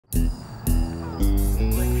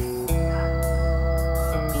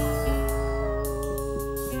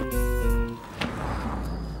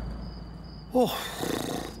Oh.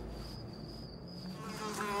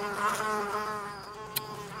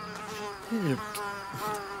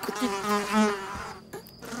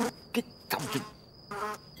 Cái cọng gì?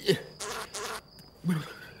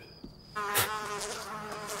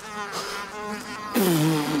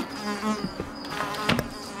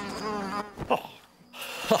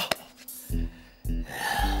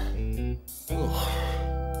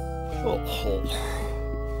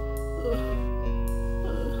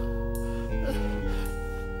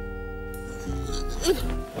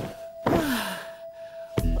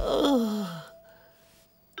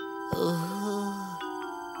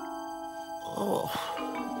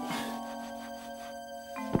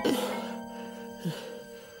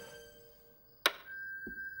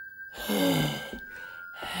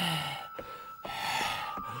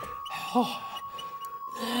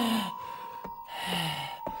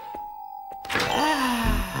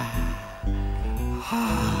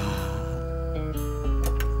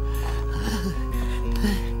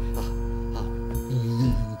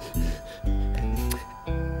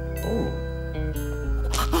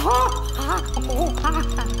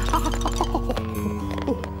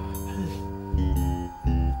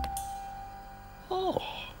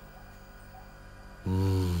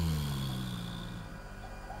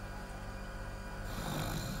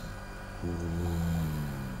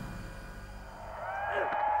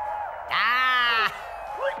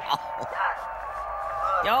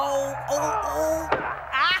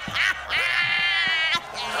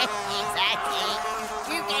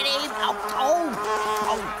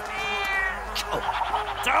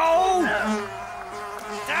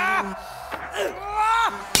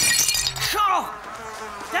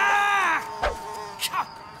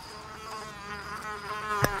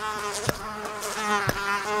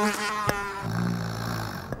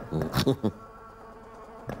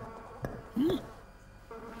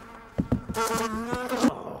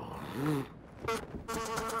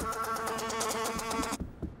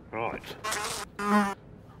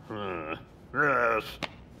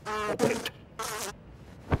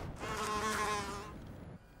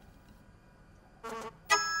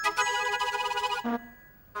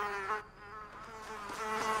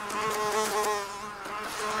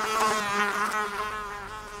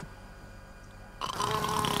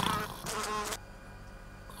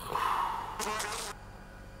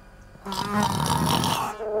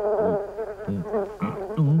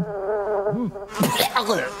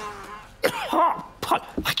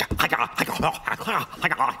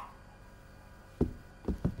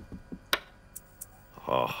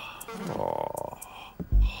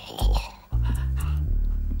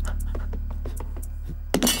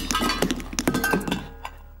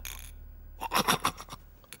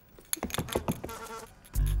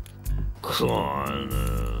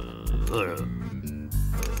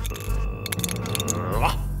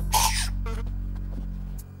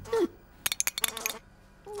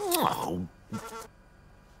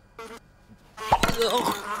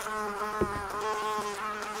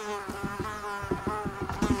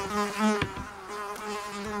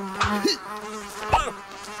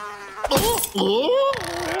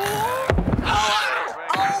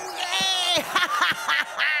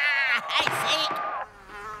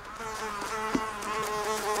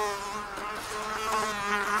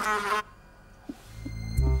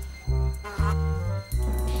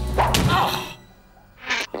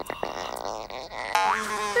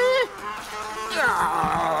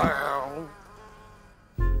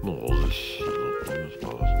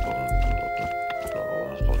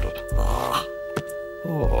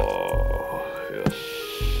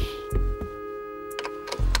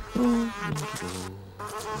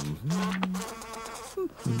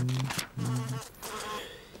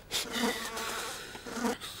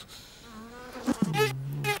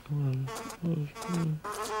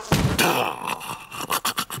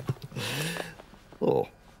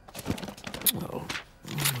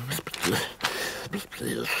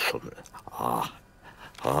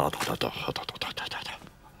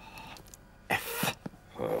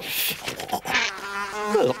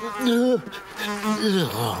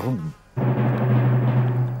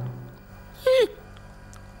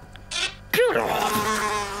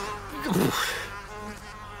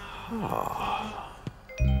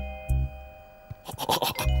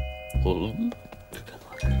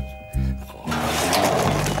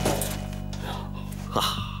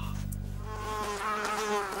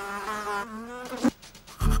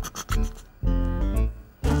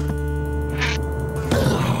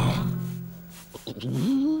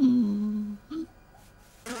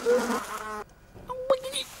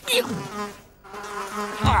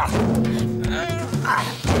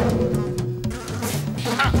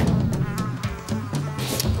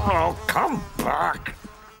 Come back.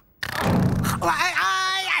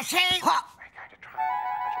 I see. What?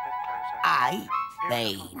 I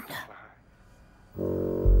mean.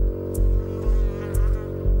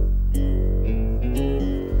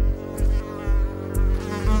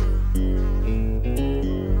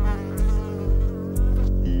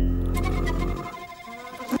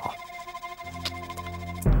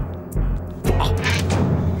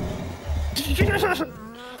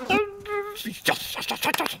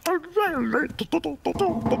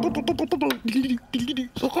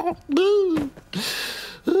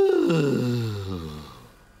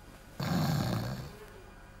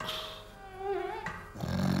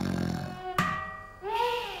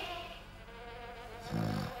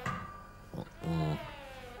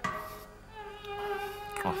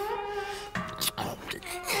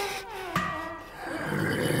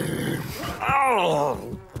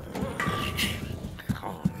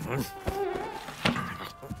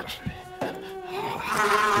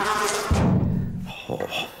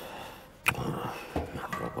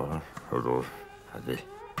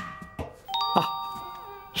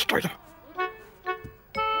 Straight.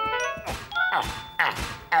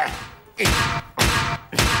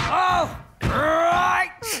 Oh, right.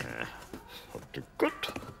 Good.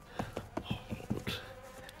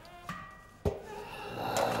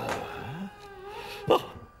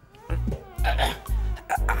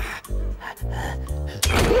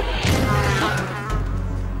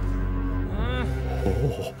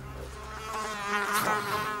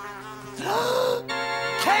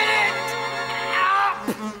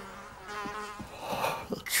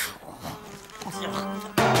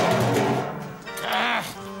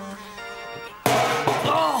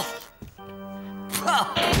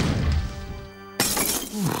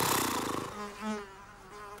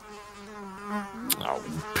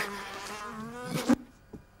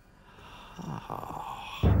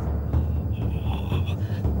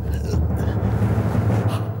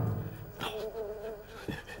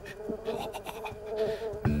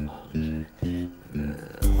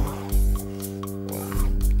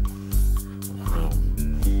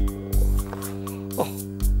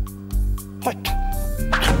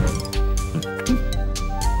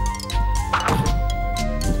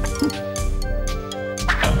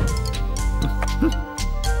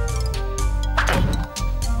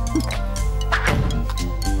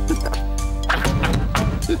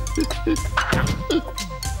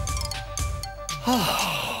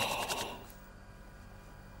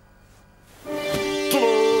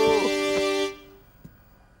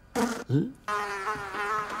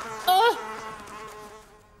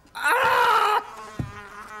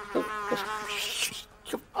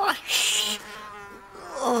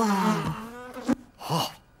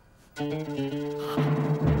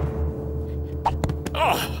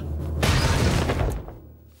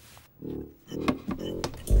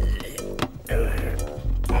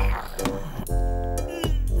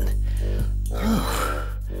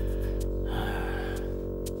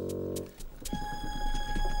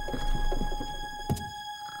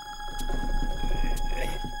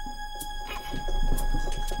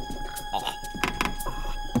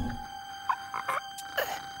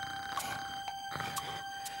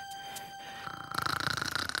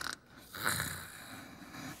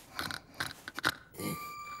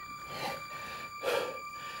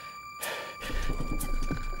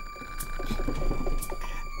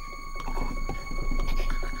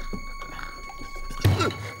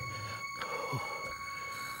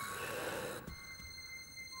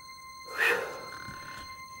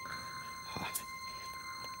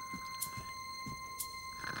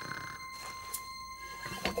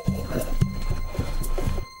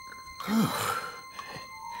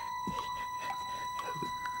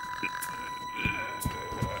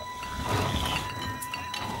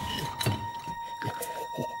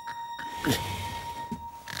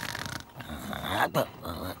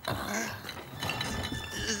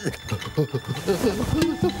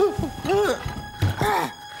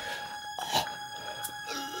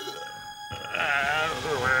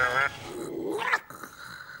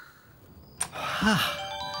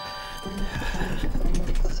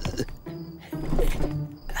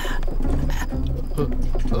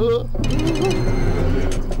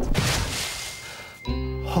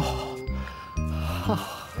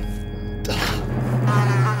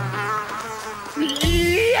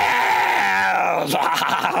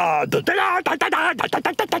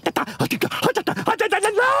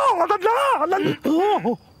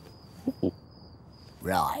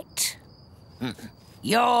 Right.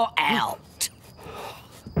 You're out.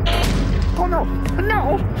 Oh, no.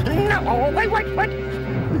 No. No. Wait.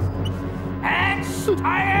 And stay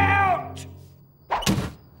out!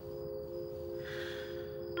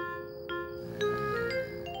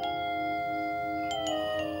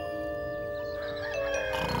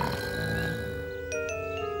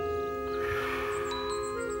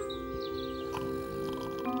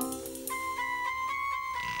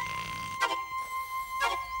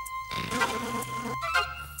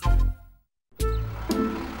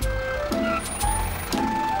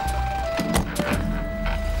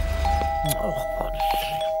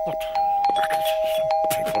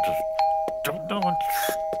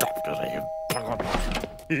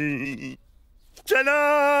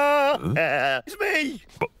 Ta-da! It's me.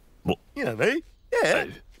 What? You know me. Yeah.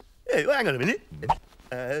 Yeah, well, hang on a minute.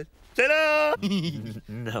 Ta-da!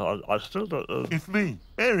 No, I still don't know. It's me,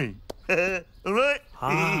 Harry. All right?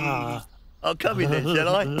 Ah. I'll come in then,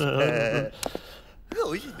 shall I?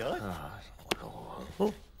 Oh, this is nice.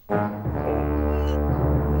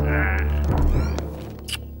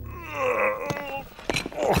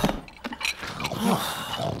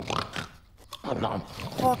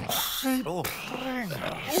 What's he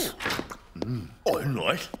Oh,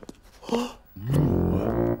 nice.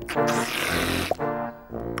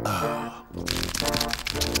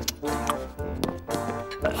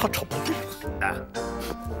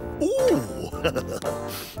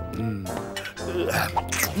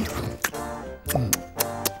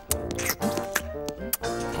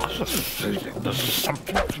 There's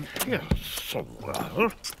something here somewhere.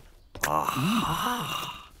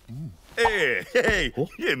 Hey,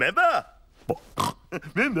 you remember?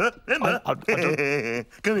 Remember? I don't...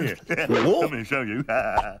 Come here. Come here, show you.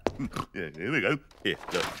 Yeah, here we go. Here,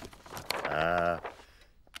 look.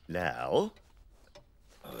 Now,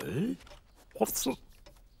 What's the...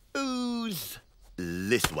 who's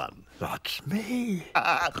this one? That's me.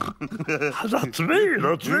 That's me.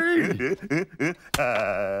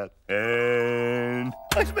 And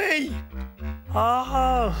that's me.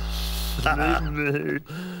 Ah, me.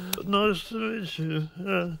 Nice to meet you.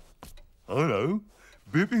 Hello.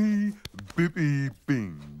 Bippy,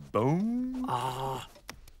 bing, bong.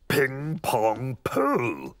 Ping pong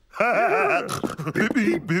poo.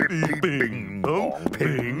 Bippy, bing, bong.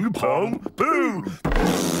 Ping, pong, poo.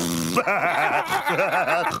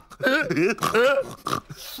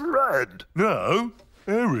 Fred. No,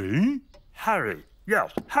 Harry. Harry.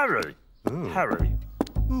 Yes, Harry. Oh. Harry.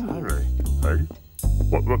 Harry. Hey.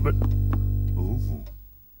 What? Oh.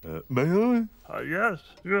 May I? Yes.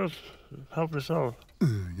 Help yourself.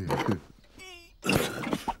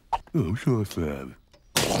 Oh, sure, Fab.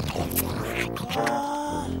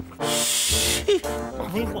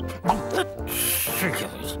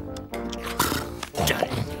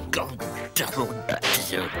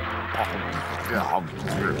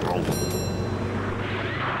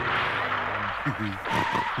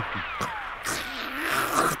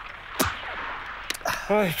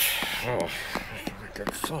 Right. Oh, we can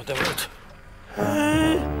sort of it.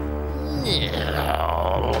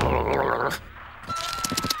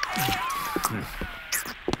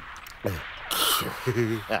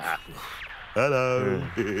 Hello.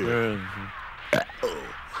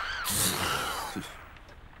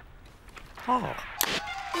 Oh.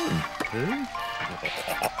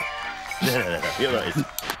 No, you're right.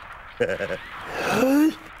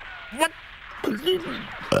 What?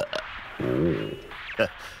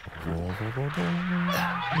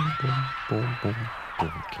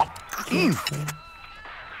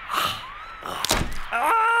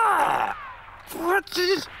 What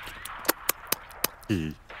is...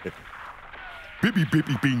 Bippy,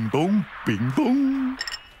 bing, bong, bing, bong.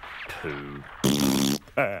 Poo.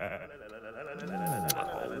 No.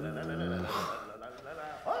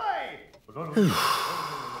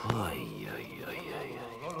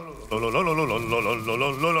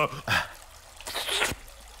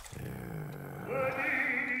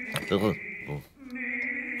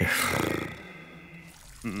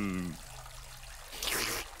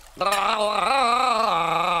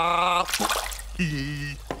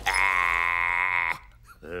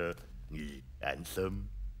 Handsome.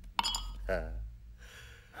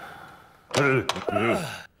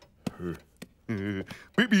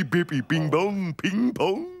 Bippy, bing, bong, ping,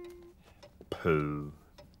 pong. Poo.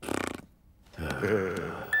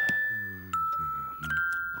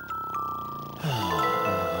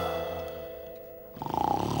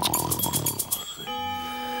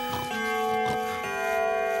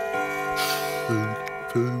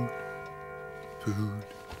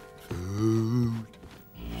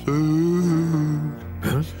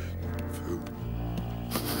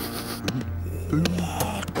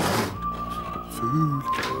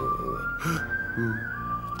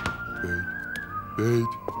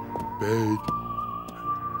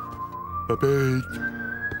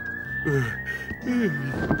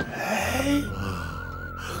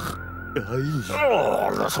 Oh,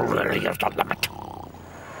 that's really just on the limit.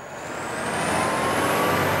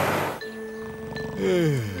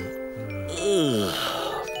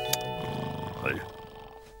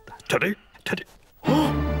 Teddy.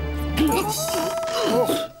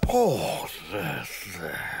 Oh, there.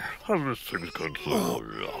 Everything's going so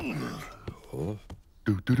wrong.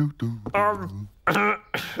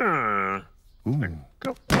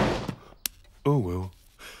 Go. Oh well.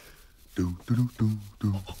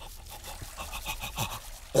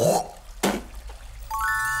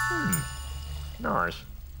 Nice.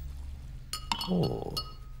 Oh.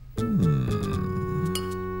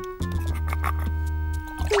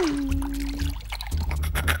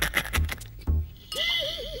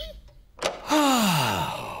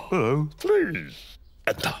 Hello. Please.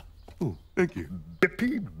 Enter. Oh, thank you.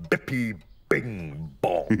 Bippy, bippy, bing,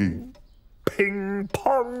 bong. Ping,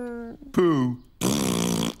 pong. Pooh.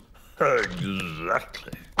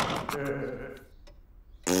 Exactly.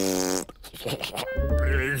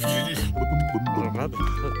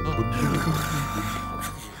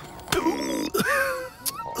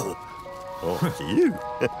 Oh, you.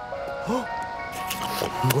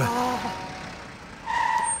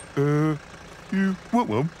 You want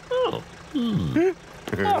one? Oh.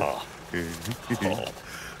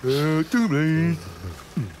 Two, please.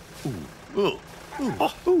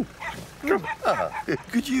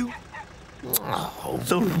 Could you?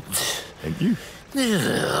 Sorry. Thank you.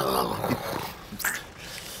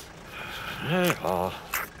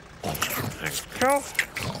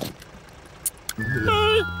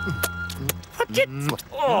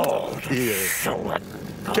 Oh, Yeah.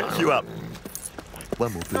 Catch you up.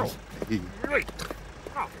 One more, please.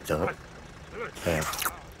 So.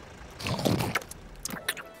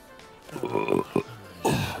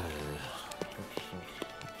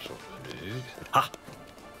 Ha!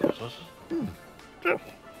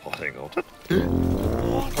 Hang on.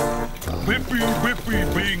 Whippy, whippy,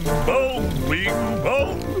 bing, bong, bing,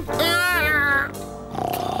 bong.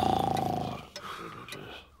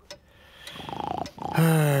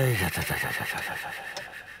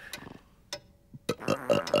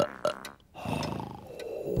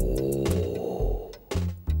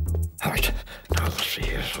 Right, now let's see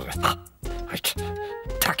here. Right,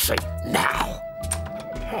 taxi, now.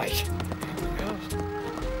 Right.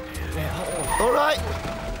 All right.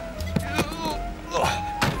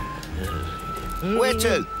 Where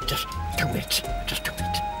to? Just 2 minutes. Just 2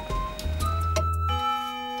 minutes.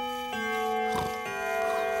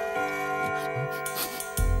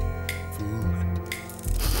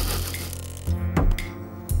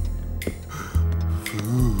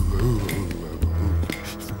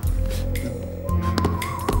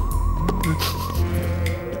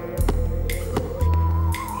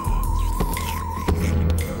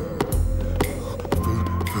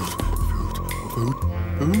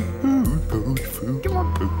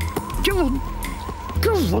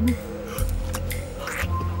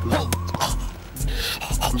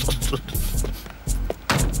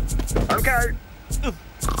 Okay.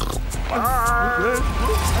 Bye.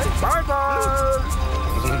 Bye-bye.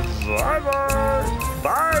 Bye-bye.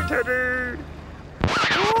 Bye, Teddy.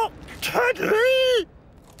 Oh, Teddy!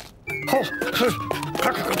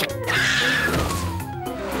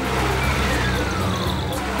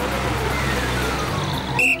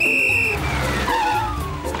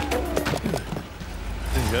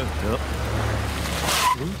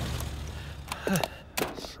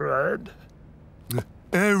 Fred?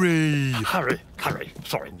 Harry. Hurry.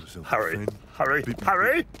 Sorry. so Hurry. friend. Hurry. Bing,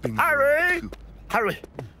 Hurry. bing, Hurry. bing. Hurry.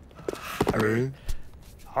 Hurry.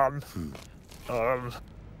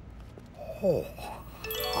 Oh.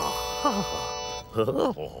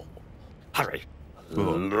 Hurry.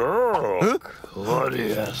 Look. What do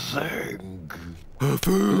you think?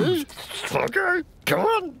 Food. Okay, come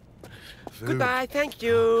on. Goodbye, thank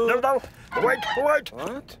you. No. Wait. What?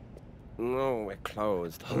 No, we're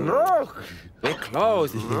closed. Look. We're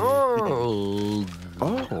closed. No.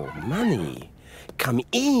 Oh, money. Come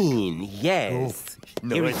in. Yes.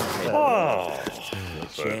 No, Here I- is the Oh.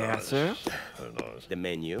 chair, sir. Very nice. The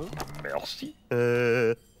menu. Merci.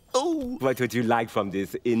 Oh, What would you like from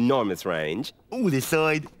this enormous range? this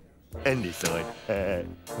side and this side.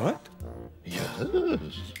 What? Yes.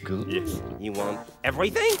 Good. Yes. You want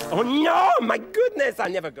everything? Oh no! My goodness! I'll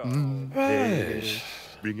never go. Yes.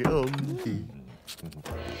 Bring it on.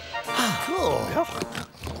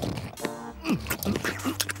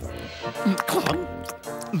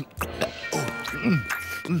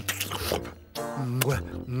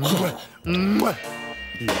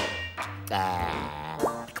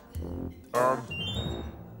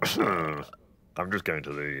 I'm just going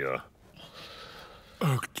to the,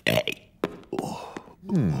 Okay.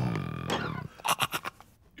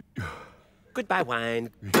 Goodbye, wine.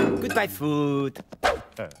 Goodbye, food.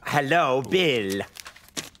 Hello, Bill.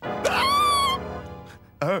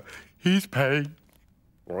 He's paying.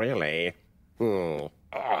 Really? Hmm.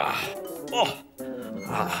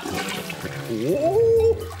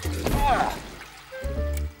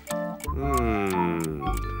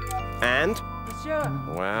 And? Monsieur,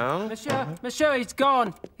 Well? Monsieur, he's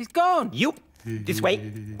gone. He's gone. You. This way.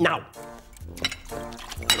 Now.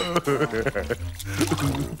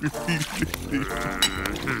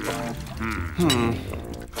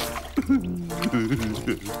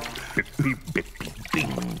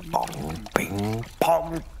 Bing bong, ping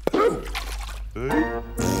pong,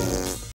 poo.